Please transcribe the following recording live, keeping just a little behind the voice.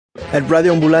At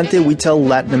Radio Ambulante, we tell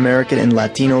Latin American and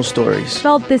Latino stories.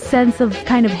 Felt this sense of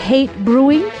kind of hate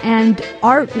brewing, and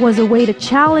art was a way to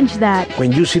challenge that.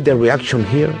 When you see the reaction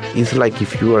here, it's like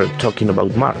if you are talking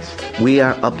about Mars. We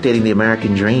are updating the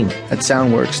American dream at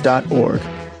soundworks.org.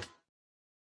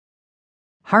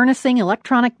 Harnessing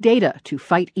electronic data to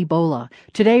fight Ebola.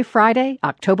 Today, Friday,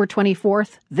 October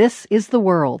 24th, this is The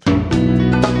World.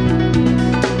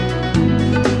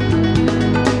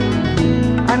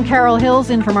 I'm Carol Hills,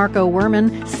 in for Marco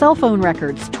Werman. Cell phone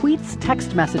records, tweets,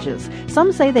 text messages.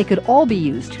 Some say they could all be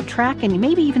used to track and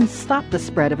maybe even stop the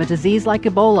spread of a disease like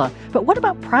Ebola. But what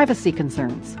about privacy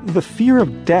concerns? The fear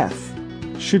of death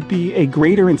should be a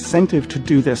greater incentive to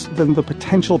do this than the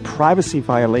potential privacy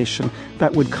violation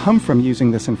that would come from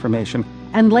using this information.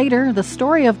 And later, the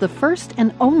story of the first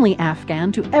and only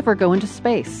Afghan to ever go into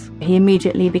space. He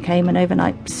immediately became an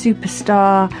overnight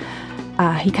superstar.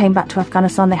 He came back to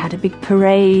Afghanistan. They had a big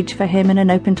parade for him in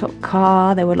an open-top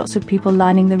car. There were lots of people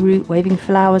lining the route, waving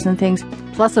flowers and things.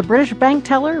 Plus a British bank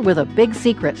teller with a big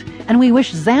secret. And we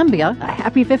wish Zambia a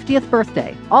happy 50th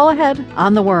birthday. All ahead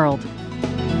on The World.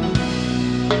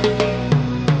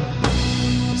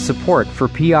 Support for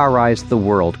PRI's The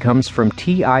World comes from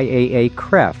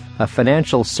TIAA-CREF, a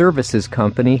financial services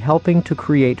company helping to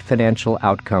create financial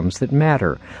outcomes that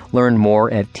matter. Learn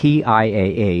more at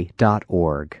TIAA.org.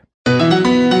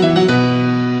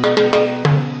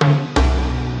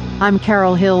 I'm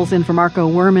Carol Hills, in for Marco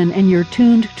Werman, and you're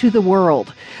tuned to The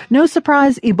World. No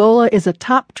surprise, Ebola is a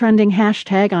top trending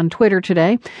hashtag on Twitter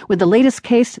today. With the latest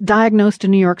case diagnosed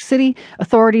in New York City,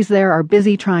 authorities there are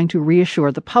busy trying to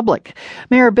reassure the public.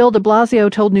 Mayor Bill de Blasio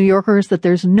told New Yorkers that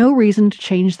there's no reason to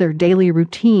change their daily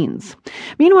routines.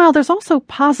 Meanwhile, there's also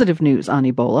positive news on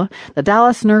Ebola. The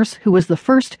Dallas nurse who was the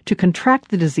first to contract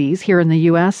the disease here in the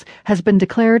U.S. has been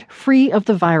declared free of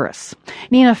the virus.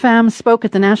 Nina Pham spoke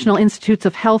at the National Institutes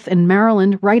of Health in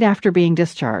Maryland right after being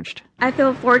discharged. I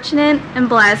feel fortunate and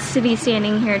blessed to be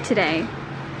standing here today.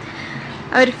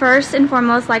 I would first and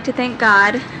foremost like to thank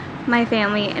God, my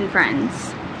family, and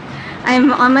friends. I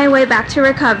am on my way back to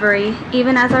recovery,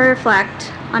 even as I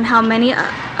reflect on how many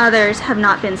others have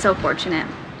not been so fortunate.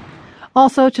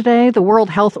 Also today, the World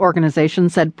Health Organization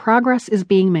said progress is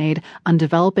being made on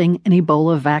developing an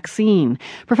Ebola vaccine.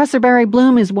 Professor Barry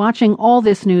Bloom is watching all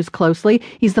this news closely.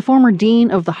 He's the former dean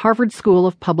of the Harvard School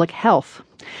of Public Health.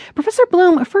 Professor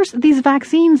Bloom, first, these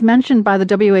vaccines mentioned by the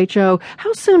WHO,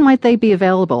 how soon might they be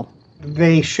available?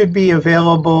 They should be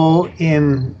available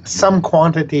in some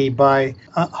quantity by,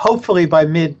 hopefully by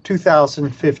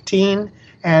mid-2015,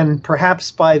 and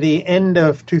perhaps by the end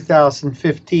of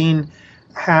 2015,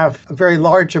 have very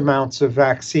large amounts of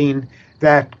vaccine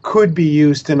that could be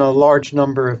used in a large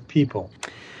number of people.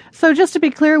 So just to be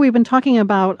clear, we've been talking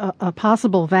about a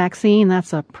possible vaccine.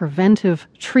 That's a preventive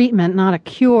treatment, not a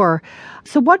cure.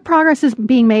 So what progress is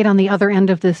being made on the other end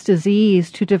of this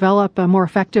disease to develop more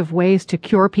effective ways to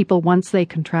cure people once they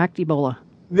contract Ebola?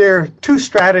 There are two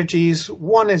strategies.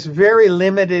 One is very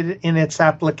limited in its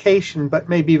application, but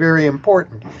may be very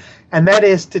important. And that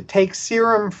is to take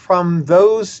serum from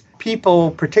those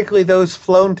people, particularly those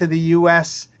flown to the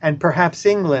U.S. and perhaps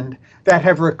England, that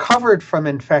have recovered from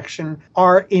infection,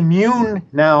 are immune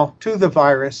now to the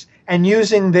virus, and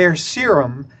using their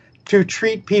serum to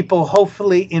treat people,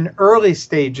 hopefully in early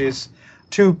stages,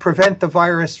 to prevent the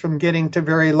virus from getting to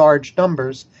very large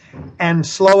numbers and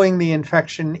slowing the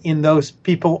infection in those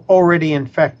people already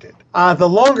infected. The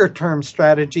longer-term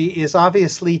strategy is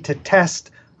obviously to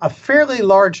test a fairly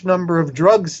large number of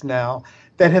drugs now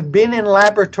that have been in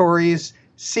laboratories,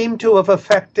 seem to have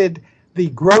affected the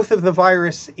growth of the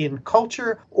virus in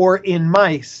culture or in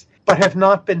mice, but have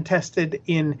not been tested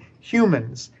in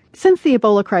humans. Since the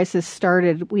Ebola crisis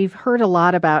started, we've heard a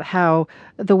lot about how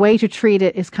the way to treat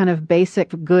it is kind of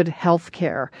basic good health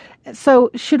care.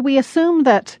 So should we assume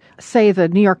that, say, the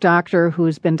New York doctor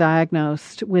who's been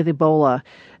diagnosed with Ebola,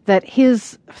 that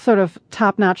his sort of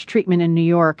top-notch treatment in New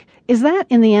York, is that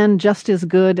in the end just as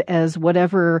good as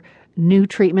whatever new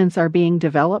treatments are being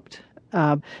developed?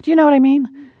 Do you know what I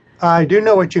mean? I do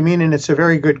know what you mean, and it's a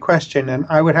very good question, and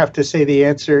I would have to say the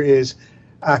answer is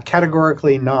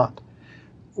categorically not.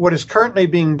 What is currently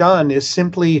being done is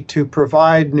simply to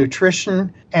provide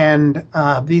nutrition, and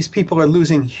these people are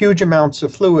losing huge amounts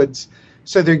of fluids,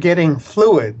 so they're getting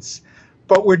fluids.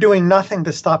 But we're doing nothing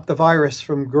to stop the virus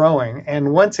from growing,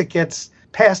 and once it gets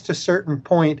past a certain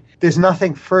point, there's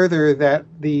nothing further that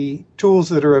the tools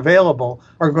that are available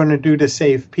are going to do to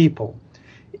save people.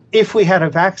 If we had a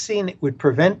vaccine, it would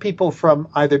prevent people from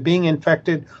either being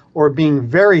infected or being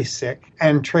very sick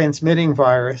and transmitting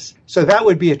virus. So that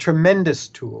would be a tremendous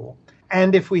tool.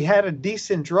 And if we had a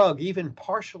decent drug, even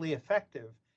partially effective,